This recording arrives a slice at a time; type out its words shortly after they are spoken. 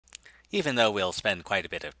Even though we'll spend quite a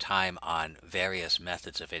bit of time on various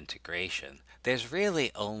methods of integration, there's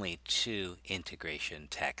really only two integration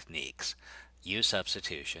techniques: U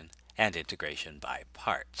substitution and integration by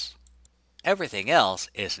parts. Everything else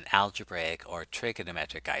is an algebraic or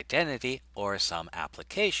trigonometric identity or some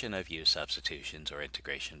application of U substitutions or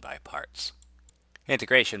integration by parts.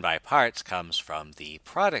 Integration by parts comes from the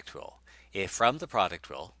product rule. If from the product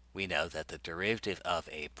rule we know that the derivative of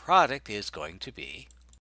a product is going to be,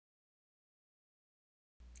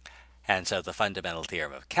 and so the fundamental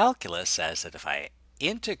theorem of calculus says that if I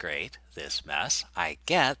integrate this mess, I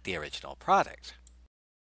get the original product.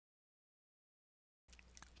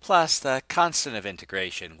 Plus the constant of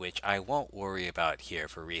integration, which I won't worry about here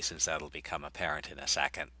for reasons that'll become apparent in a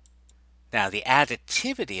second. Now, the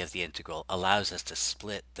additivity of the integral allows us to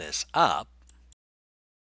split this up,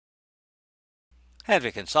 and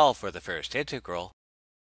we can solve for the first integral,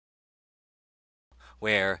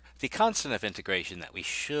 where the constant of integration that we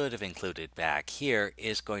should have included back here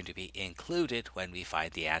is going to be included when we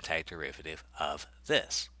find the antiderivative of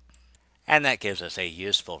this. And that gives us a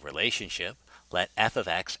useful relationship. Let f of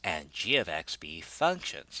x and g of x be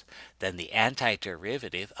functions. Then the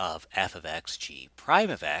antiderivative of f of x g prime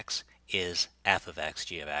of x is f of x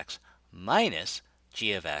g of x minus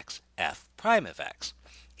g of x f prime of x.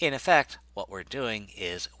 In effect, what we're doing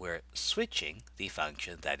is we're switching the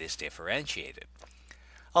function that is differentiated.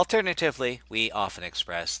 Alternatively, we often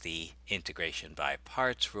express the integration by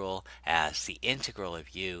parts rule as the integral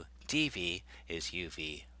of u dv is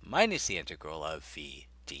uv minus the integral of v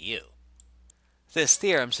du. This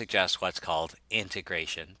theorem suggests what's called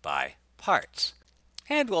integration by parts.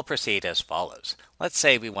 And we'll proceed as follows. Let's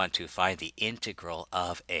say we want to find the integral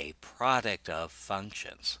of a product of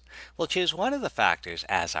functions. We'll choose one of the factors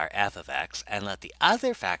as our f of x and let the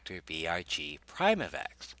other factor be our g prime of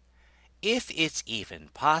x. If it's even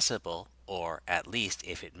possible, or at least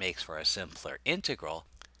if it makes for a simpler integral,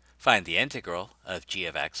 find the integral of g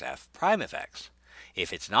of x f prime of x.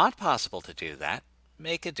 If it's not possible to do that,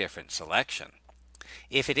 make a different selection.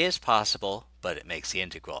 If it is possible, but it makes the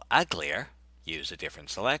integral uglier, use a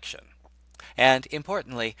different selection. And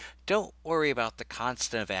importantly, don't worry about the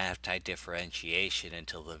constant of antidifferentiation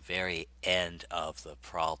until the very end of the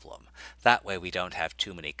problem. That way we don't have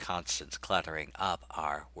too many constants cluttering up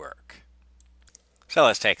our work. So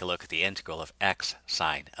let's take a look at the integral of x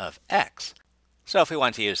sine of x. So if we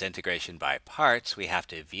want to use integration by parts, we have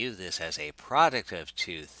to view this as a product of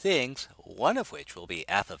two things, one of which will be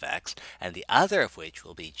f of x, and the other of which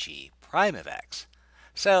will be g prime of x.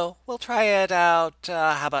 So we'll try it out.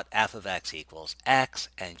 How about f of x equals x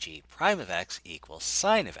and g prime of x equals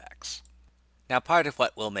sine of x? Now, part of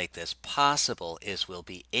what will make this possible is we'll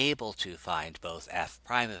be able to find both f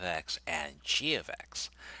prime of x and g of x.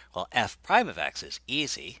 Well, f prime of x is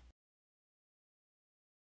easy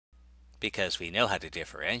because we know how to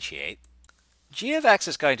differentiate. G of x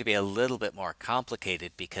is going to be a little bit more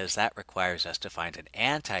complicated because that requires us to find an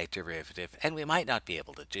antiderivative, and we might not be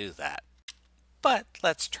able to do that. But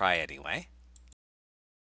let's try anyway.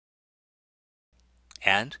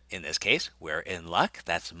 And in this case, we're in luck.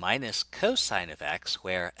 That's minus cosine of x,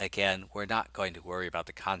 where again, we're not going to worry about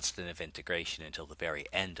the constant of integration until the very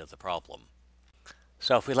end of the problem.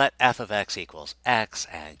 So if we let f of x equals x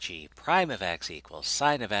and g prime of x equals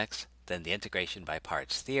sine of x, then the integration by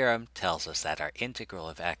parts theorem tells us that our integral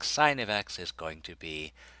of x sine of x is going to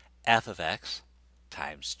be f of x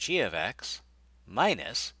times g of x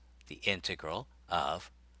minus the integral of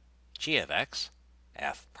g of x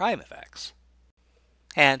f prime of x.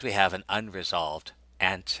 And we have an unresolved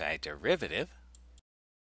antiderivative.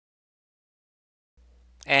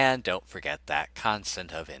 And don't forget that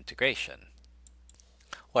constant of integration.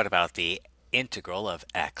 What about the integral of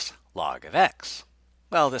x log of x?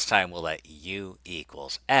 Well, this time we'll let u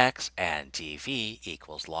equals x and dv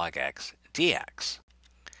equals log x dx.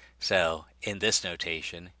 So in this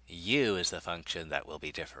notation, u is the function that we'll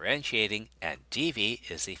be differentiating, and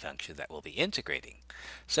dv is the function that we'll be integrating.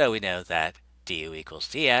 So we know that du equals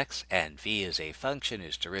dx, and v is a function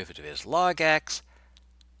whose derivative is log x,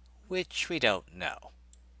 which we don't know.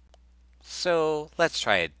 So let's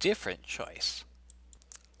try a different choice.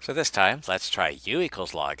 So this time, let's try u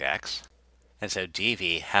equals log x, and so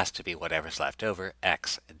dv has to be whatever's left over,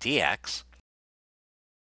 x dx.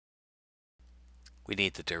 We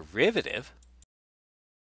need the derivative,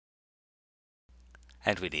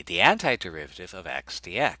 and we need the antiderivative of x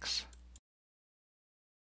dx.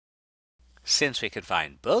 Since we can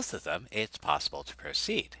find both of them, it's possible to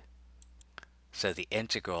proceed. So the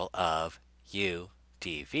integral of u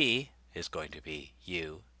dv is going to be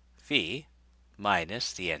uv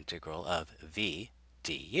minus the integral of v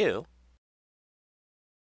du.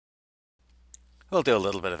 We'll do a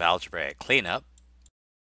little bit of algebraic cleanup.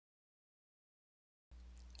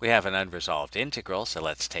 We have an unresolved integral, so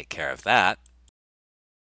let's take care of that.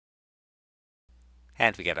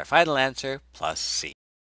 And we get our final answer, plus c.